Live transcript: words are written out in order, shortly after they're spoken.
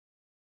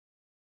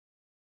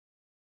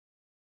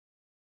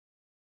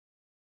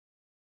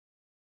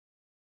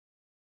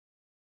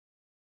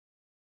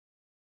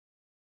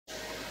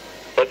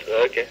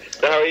Okay.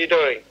 So how are you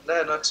doing?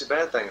 No, not too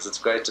bad, thanks. It's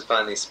great to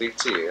finally speak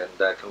to you,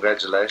 and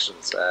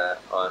congratulations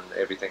on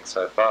everything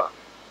so far.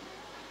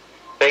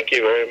 Thank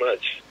you very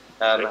much.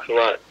 Thanks a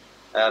lot.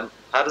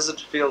 How does it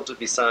feel to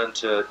be signed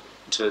to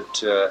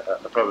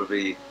a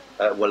probably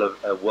a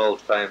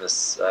world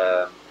famous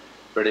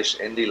British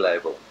indie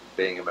label,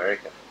 being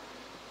American?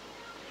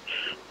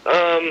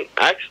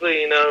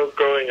 Actually,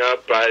 growing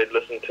up, I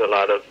listened to a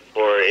lot of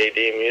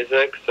 4AD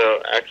music,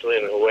 so actually,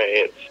 in a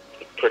way,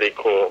 it's pretty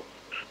cool.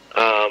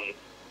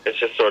 It's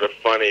just sort of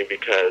funny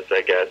because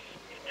I guess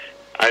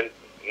I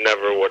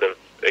never would have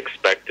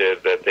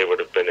expected that they would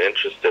have been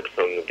interested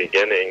from the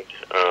beginning,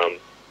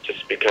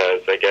 just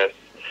because I guess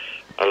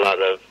a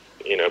lot of,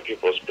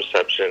 people's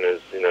perception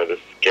is, the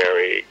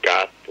scary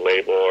goth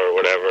label or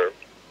whatever.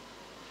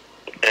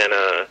 And,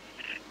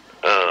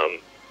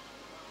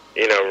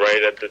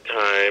 right at the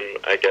time,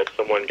 I guess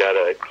someone got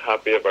a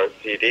copy of our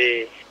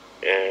CD,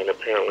 and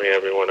apparently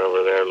everyone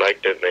over there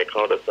liked it, and they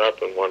called us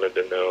up and wanted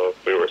to know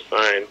if we were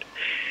signed.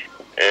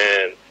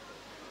 And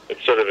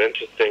it's sort of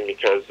interesting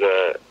because,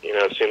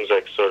 it seems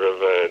like sort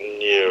of a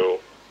new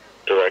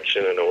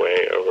direction in a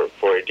way over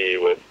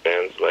 4AD with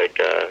bands like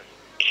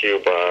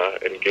Cuba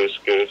and Goose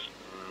Goose.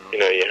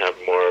 You have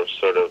more of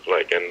sort of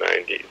like a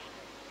 90s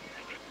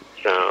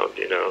sound,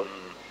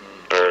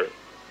 or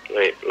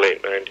late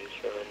 90s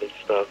sound and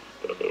stuff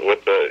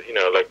with the,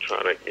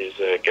 electronic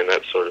music and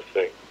that sort of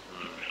thing.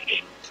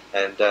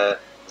 And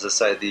as I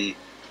say, the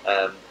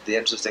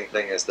interesting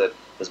thing is that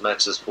as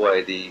much as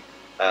 4AD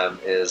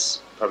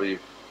is probably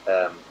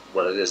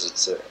what it is,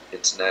 it's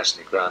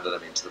internationally grounded. I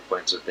mean, to the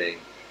point of being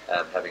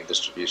having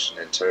distribution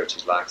in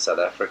territories like South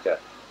Africa,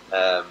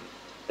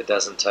 it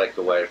doesn't take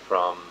away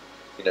from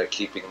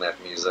keeping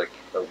that music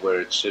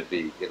where it should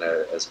be.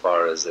 As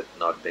far as it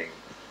not being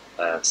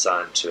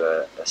signed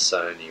to a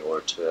Sony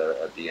or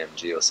to a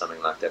BMG or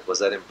something like that. Was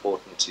that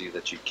important to you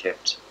that you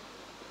kept?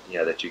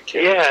 Yeah,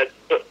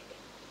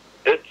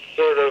 it's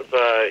sort of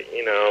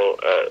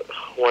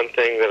one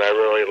thing that I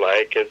really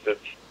like is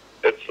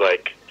it's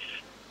like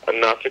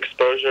enough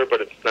exposure,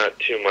 but it's not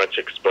too much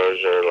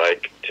exposure.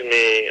 Like, to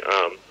me,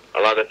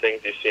 a lot of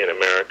things you see in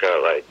America,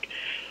 like,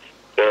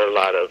 there was a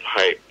lot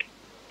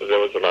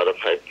of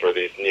hype for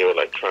these new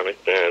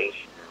electronic bands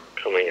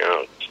coming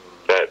out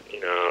that,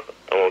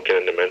 I won't get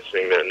into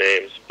mentioning their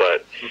names,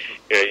 but,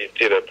 you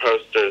see their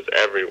posters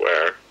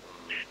everywhere,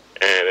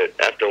 and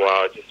after a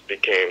while it just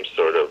became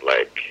sort of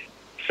like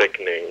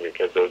sickening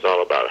because it was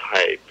all about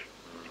hype.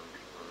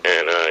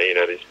 And,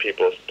 these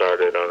people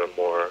started on a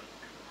more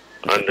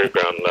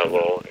underground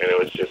level, and it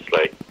was just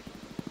like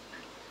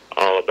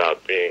all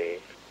about being,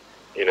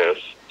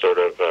 sort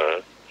of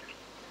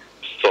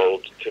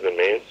sold to the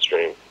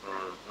mainstream.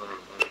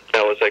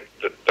 That was like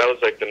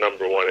the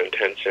number one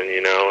intention,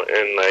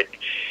 and like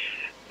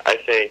I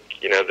think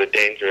the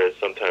danger is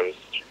sometimes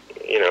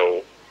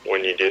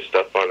when you do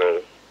stuff on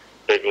a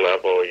big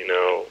level,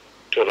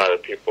 to a lot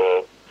of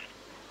people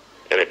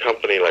in a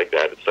company like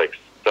that, it's like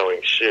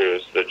selling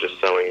shoes. They're just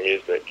selling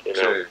music,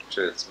 True.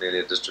 It's merely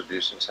a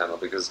distribution channel,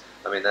 because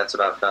I mean that's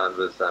what I've found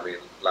with,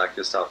 like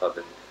yourself,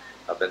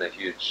 I've been a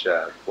huge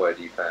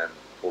 4AD fan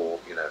for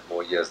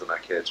more years than I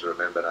care to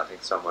remember, and I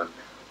think someone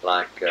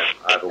like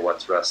Ivor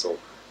Watts Russell,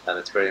 and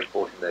it's very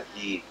important that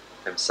he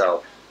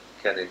himself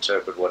can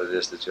interpret what it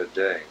is that you're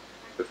doing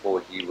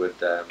before he would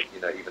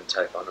even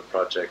take on a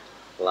project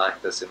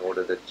like this, in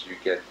order that you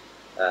get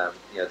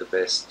the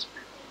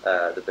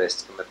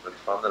best commitment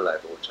from the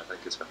label, which I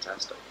think is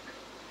fantastic.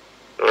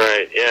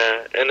 Right,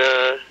 yeah, and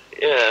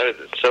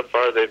so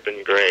far they've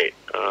been great.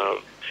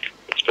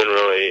 It's been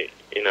really,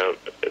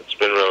 it's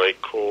been really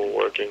cool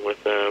working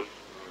with them.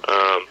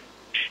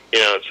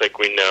 It's like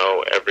we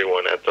know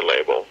everyone at the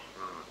label.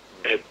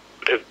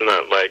 It's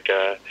not like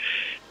a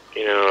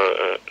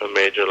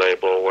major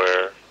label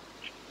where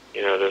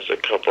there's a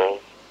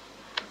couple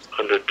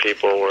hundred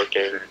people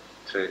working.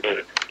 True.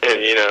 And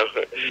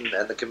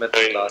and the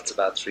commitment lasts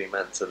about 3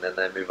 months, and then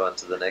they move on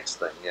to the next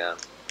thing. Yeah.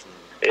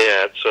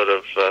 Yeah, it's sort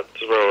of throw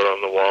it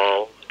on the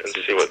wall and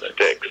see what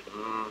sticks.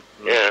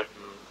 Yeah.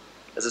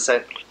 As I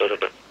say, sort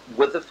of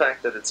with the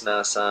fact that it's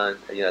now signed,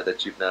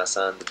 that you've now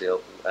signed the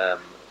deal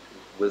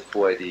with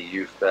 4AD,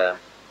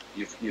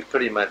 you've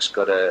pretty much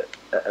got a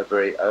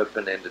very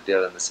open-ended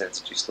deal, in the sense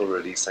that you're still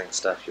releasing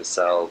stuff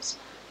yourselves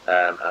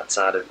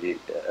outside of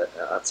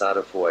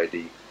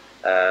 4AD.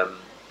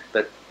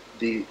 But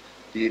the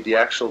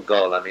actual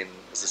goal, I mean,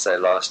 as I say,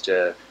 last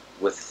year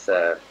with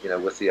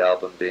with the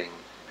album being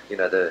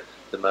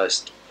the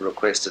most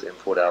requested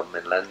import album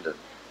in London,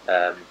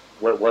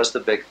 what was the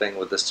big thing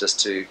with this, just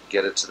to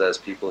get it to those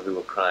people who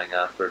were crying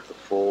out for it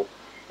before,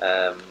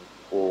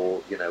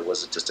 or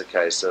was it just a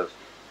case of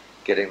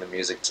getting the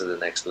music to the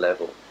next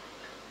level?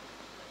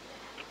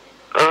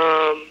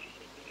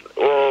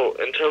 Well,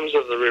 in terms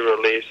of the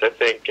re-release, I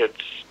think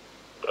it's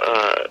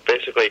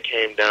basically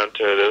came down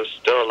to there was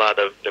still a lot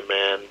of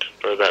demand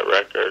for that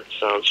record,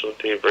 Sounds from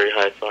Thievery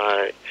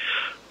Hi-Fi.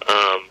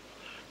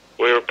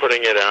 We were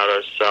putting it out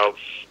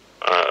ourselves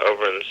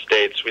over in the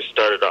States. We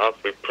started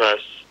off, we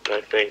pressed,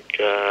 I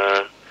think,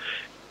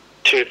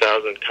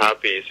 2,000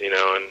 copies, and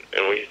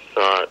we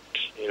thought,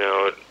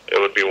 it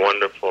would be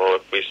wonderful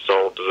if we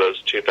sold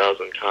those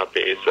 2,000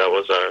 copies. That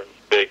was our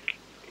big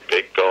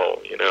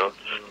goal,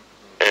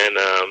 and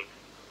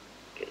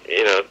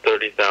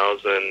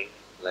 30,000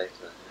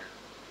 later.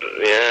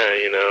 Yeah,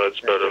 it's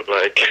sort of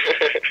like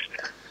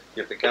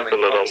you're becoming a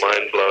little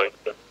mind blowing.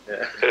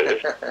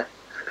 Yeah.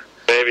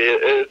 Maybe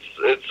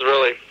it's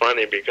really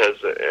funny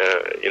because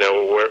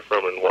we're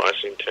from in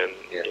Washington,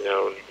 yes.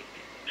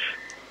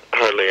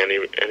 Hardly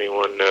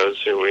anyone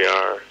knows who we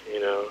are,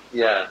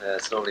 Yeah,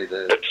 it's normally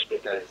the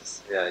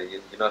case. Yeah,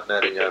 you're not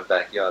known in your own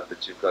backyard,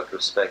 but you've got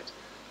respect,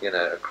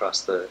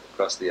 across the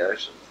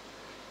ocean.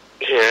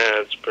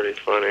 Yeah, it's pretty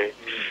funny.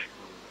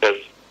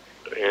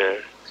 Yeah.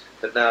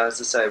 But now, as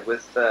I say,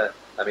 with the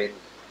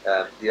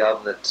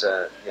album that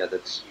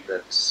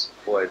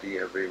 4AD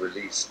have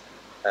re-released,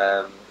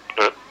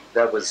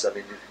 that was,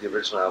 the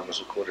original album was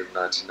recorded in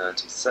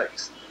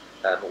 1996,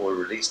 or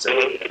released in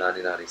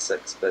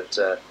 1996. But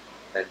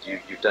and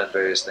you've done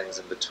various things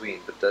in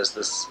between. But does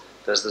this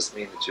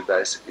mean that you're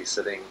basically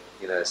sitting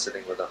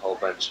with a whole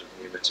bunch of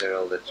new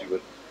material that you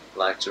would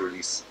like to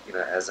release,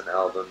 as an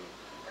album,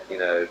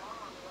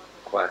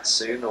 quite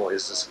soon, or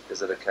is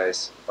it a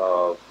case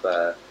of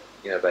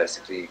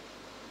basically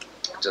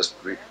just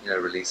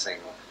releasing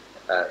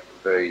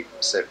very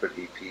separate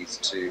EPs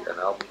to an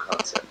album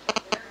concept?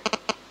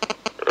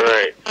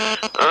 Right.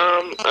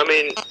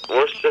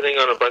 We're sitting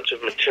on a bunch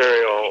of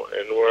material,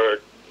 and we're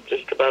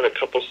just about a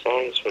couple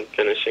songs from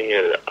finishing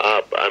it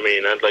up.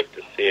 I'd like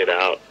to see it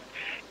out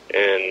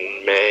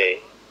in May,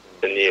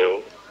 the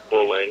new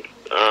full length.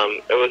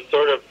 It was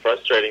sort of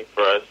frustrating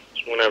for us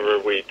whenever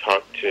we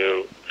talked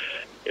to,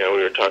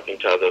 we were talking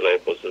to other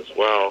labels as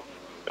well.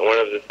 And one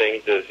of the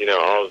things is,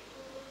 all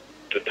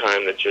the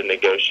time that you're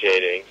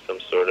negotiating some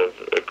sort of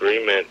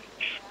agreement,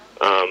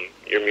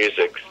 your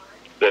music's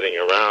sitting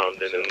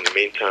around, and in the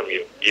meantime,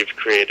 you've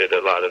created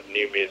a lot of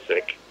new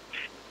music,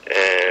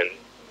 and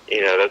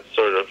that's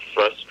sort of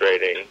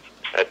frustrating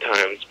at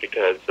times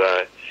because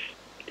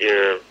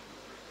you're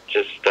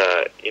just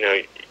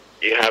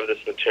you have this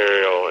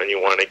material and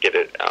you want to get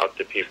it out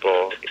to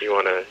people. You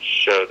want to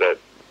show that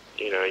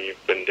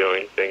you've been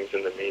doing things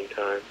in the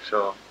meantime.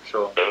 Sure.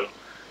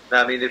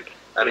 Now,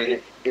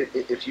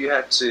 if you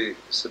had to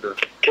sort of...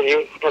 Can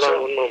you hold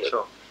on one moment?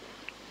 Sure.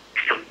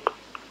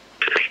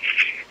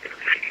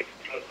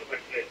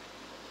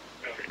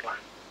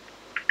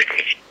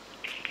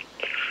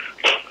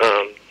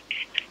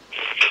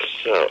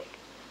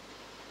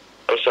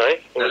 I'm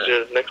sorry, what was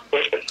your next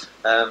question?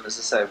 As I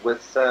say,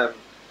 with,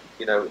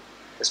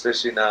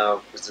 especially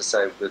now, as I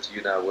say, with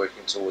you now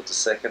working towards the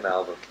second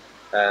album,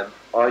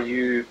 are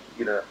you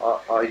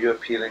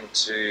appealing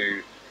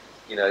to,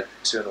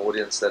 to an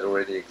audience that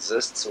already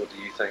exists, or do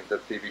you think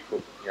that Thievery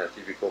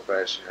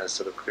Corporation has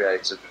sort of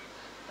created,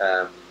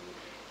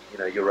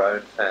 your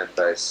own fan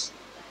base,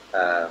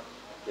 of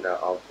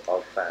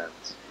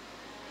fans?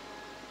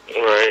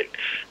 Right.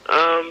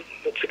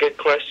 That's a good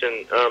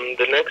question.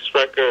 The next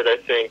record, I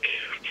think,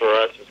 for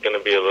us is going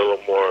to be a little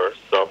more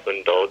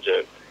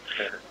self-indulgent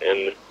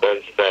in the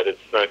sense that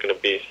it's not going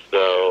to be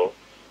so,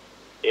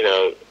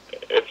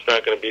 it's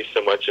not going to be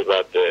so much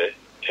about the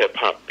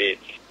hip-hop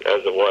beats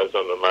as it was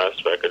on the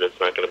last record. It's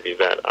not going to be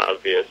that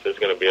obvious. There's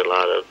going to be a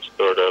lot of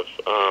sort of,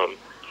 I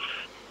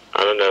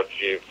don't know if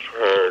you've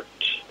heard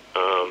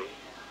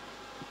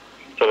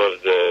some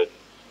of the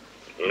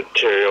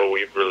material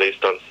we've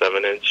released on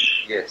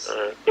 7-inch. Yes.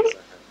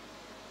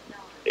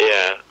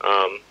 Yeah,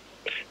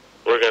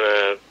 we're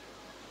gonna,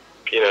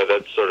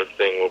 that sort of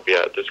thing will be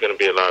out. There's gonna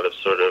be a lot of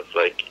sort of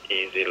like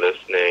easy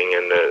listening,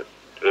 and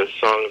the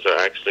songs are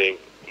actually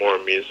more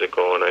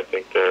musical, and I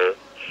think they're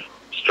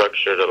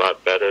structured a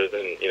lot better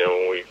than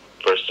when we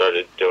first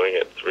started doing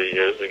it 3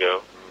 years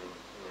ago.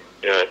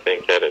 I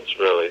think that it's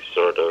really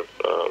sort of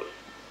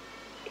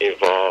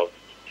evolved,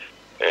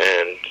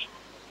 and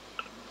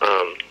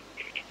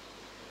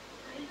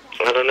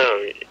I don't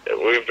know.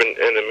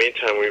 In the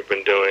meantime, we've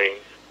been doing,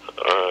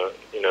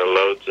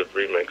 loads of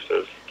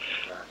remixes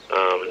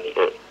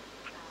for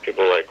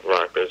people like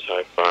Rockers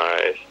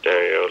Hi-Fi,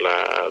 Stereo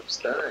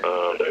Labs,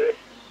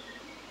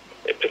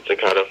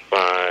 Pizzicato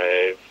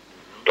 5,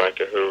 Black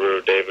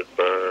Uhuru, David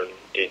Byrne,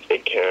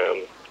 DJ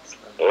Cam,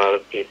 a lot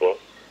of people.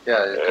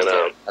 Yeah, and,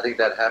 I think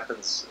that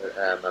happens.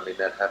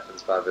 That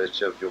happens by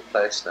virtue of your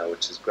place now,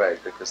 which is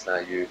great because now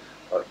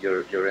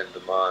you're in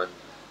demand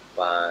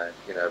by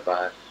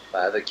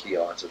other key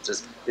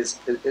artists. Is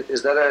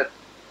that a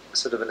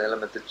sort of an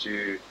element that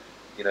you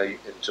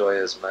enjoy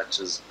as much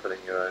as putting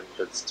your own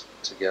bits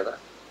together?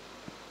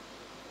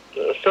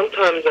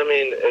 Sometimes,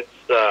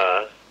 it's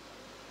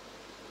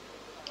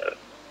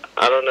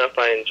I don't know if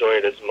I enjoy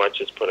it as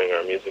much as putting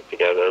our music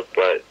together,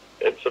 but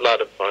it's a lot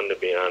of fun, to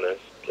be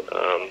honest.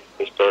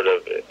 It's sort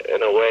of,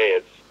 in a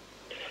way,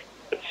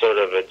 it's sort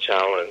of a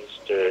challenge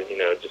to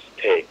just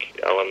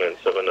take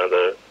elements of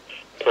another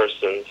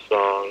person's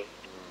song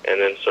and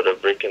then sort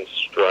of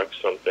reconstruct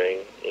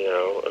something,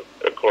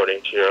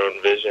 according to your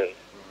own vision.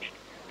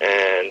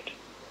 And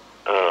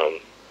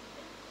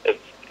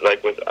it's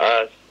like with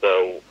us,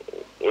 so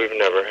we've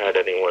never had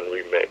anyone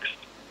remix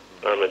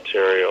our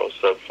material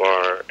so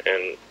far,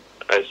 and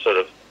I sort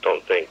of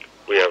don't think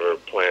we ever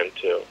plan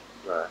to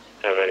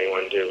have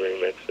anyone do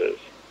remixes.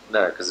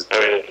 No, because I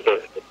mean,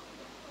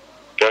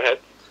 go ahead.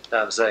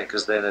 No, I'm saying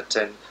because then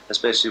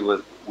especially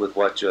with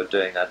what you're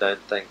doing, I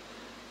don't think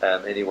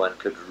anyone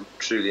could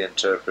truly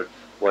interpret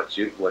what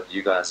you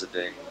guys are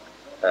doing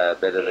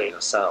better than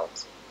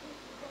yourselves.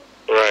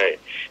 Right.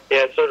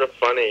 Yeah, it's sort of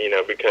funny,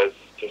 because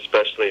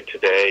especially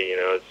today,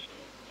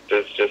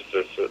 there's just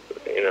this,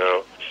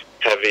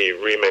 heavy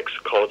remix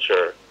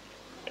culture,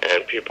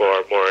 and people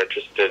are more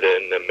interested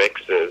in the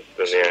mixes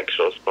than the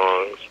actual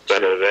songs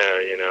that are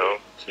there,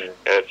 Sure. And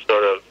it's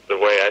sort of the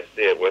way I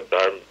see it with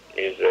our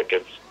music.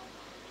 It's,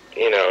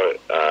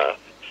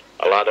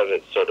 a lot of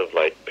it's sort of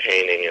like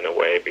painting in a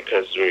way,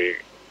 because we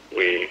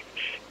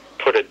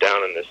put it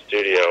down in the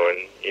studio,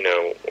 and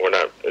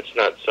it's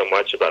not so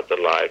much about the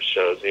live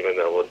shows, even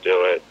though we'll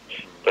do it,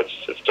 but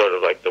it's sort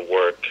of like the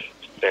work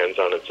stands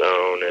on its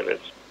own, and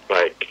it's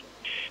like,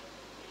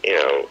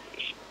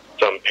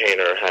 some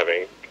painter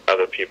having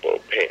other people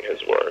paint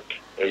his work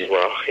as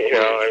well.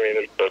 I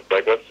mean, it's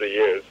like, what's the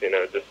use?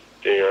 Just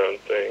do your own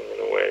thing in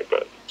a way.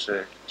 But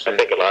True. I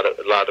think a lot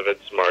of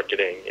it's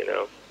marketing.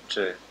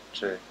 True.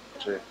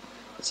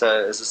 So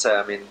as I say,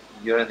 I mean,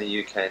 you're in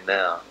the UK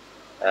now,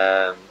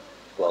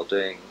 well,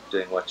 doing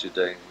what you're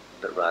doing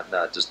right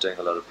now, just doing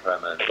a lot of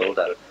promo and build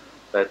up.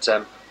 But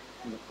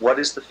what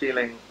is the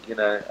feeling, in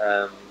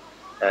the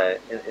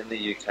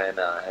UK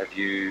now? Have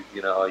you,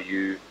 are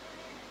you,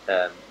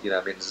 I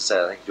mean, as I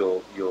say, I think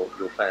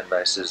your fan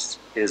base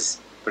is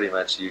pretty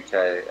much UK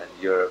and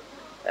Europe,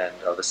 and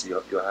obviously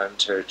your home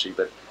territory.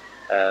 But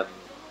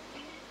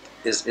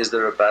is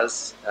there a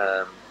buzz,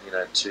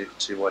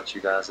 to what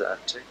you guys are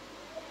up to?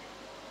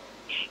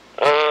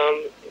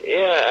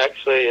 Yeah,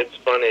 actually, it's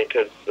funny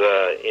because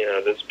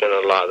there's been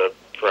a lot of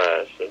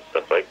press and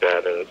stuff like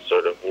that, and it's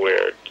sort of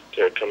weird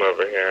to come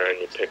over here and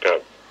you pick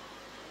up,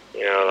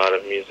 a lot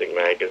of music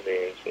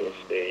magazines and you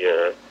see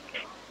your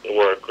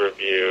work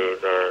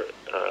reviewed, or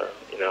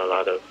a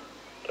lot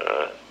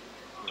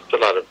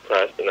of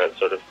press and that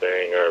sort of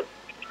thing, or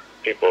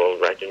people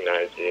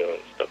recognize you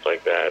and stuff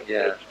like that.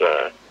 Yeah.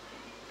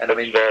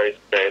 It's very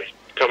strange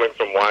coming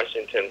from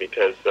Washington,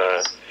 because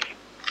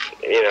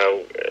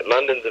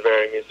London's a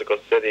very musical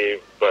city,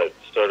 but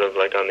sort of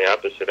like on the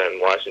opposite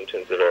end,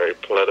 Washington's a very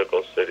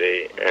political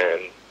city,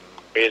 and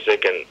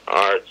music and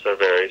arts are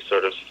very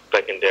sort of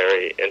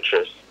secondary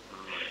interests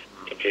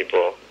to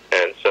people.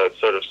 And so it's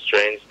sort of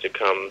strange to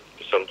come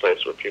to some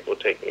place where people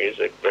take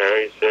music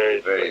very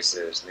seriously. Very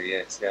seriously,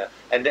 yes, yeah.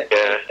 And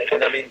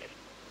I mean,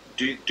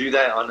 do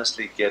they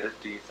honestly get it,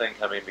 do you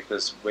think? I mean,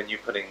 because when you're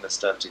putting this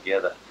stuff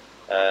together,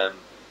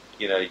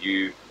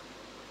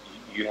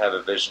 you have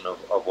a vision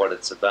of what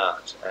it's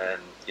about,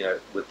 and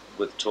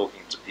with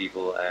talking to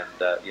people and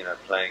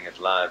playing it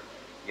live,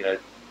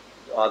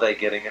 are they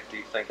getting it, do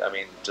you think? I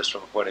mean, just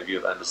from a point of view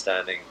of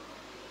understanding,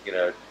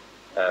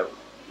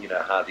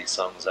 how these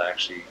songs are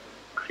actually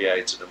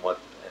created, and what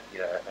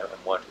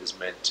and what is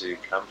meant to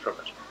come from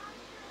it.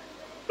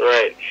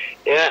 Right.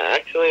 Yeah,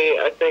 actually,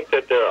 I think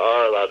that there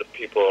are a lot of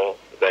people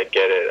that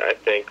get it. I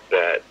think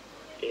that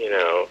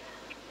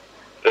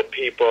the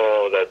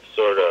people that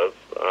sort of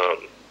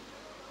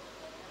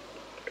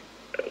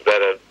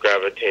that have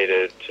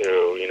gravitated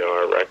to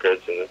our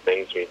records and the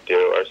things we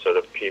do are sort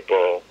of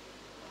people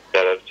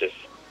that have just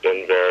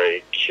been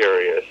very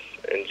curious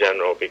in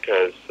general,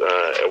 because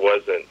it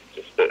wasn't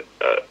just a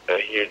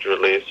huge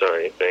release or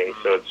anything.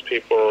 So it's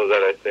people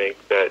that I think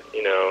that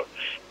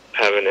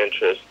have an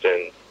interest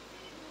in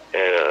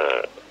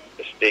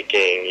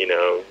seeking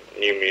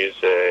new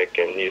music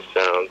and new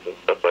sounds and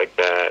stuff like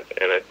that.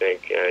 And I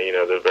think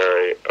they're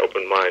very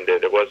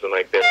open-minded. It wasn't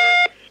like they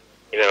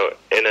were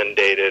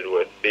inundated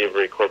with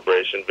Thievery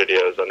Corporation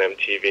videos on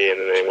MTV, and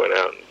then they went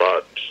out and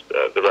bought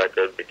the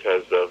record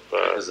because of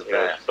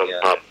some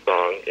pop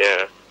song.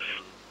 Yeah.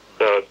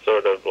 So it's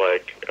sort of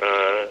like,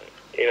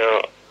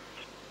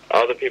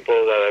 all the people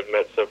that I've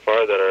met so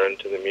far that are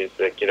into the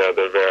music,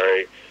 they're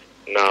very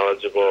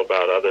knowledgeable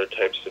about other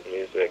types of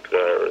music that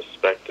I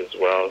respect as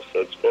well.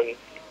 So it's been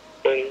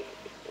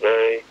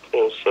very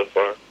cool so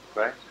far.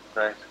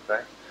 Great.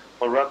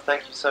 Well, Rob,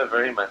 thank you so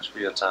very much for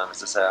your time,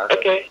 as I say.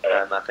 Okay.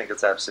 I think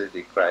it's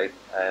absolutely great,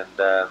 and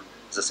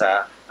as I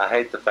say, I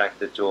hate the fact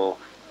that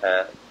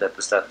that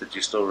the stuff that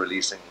you're still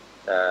releasing,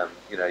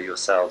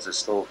 yourselves, is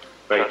still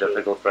very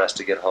difficult for us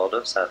to get hold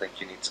of. So I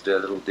think you need to do a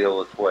little deal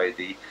with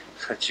 4AD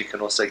that you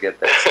can also get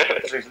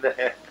that through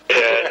there.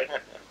 Yeah.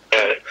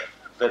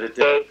 But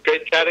so it's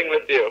great chatting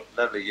with you.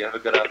 Lovely. You have a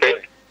good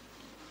afternoon.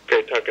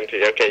 Great talking to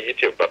you. Okay, you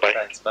too. Bye-bye.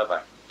 Thanks.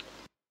 Bye-bye.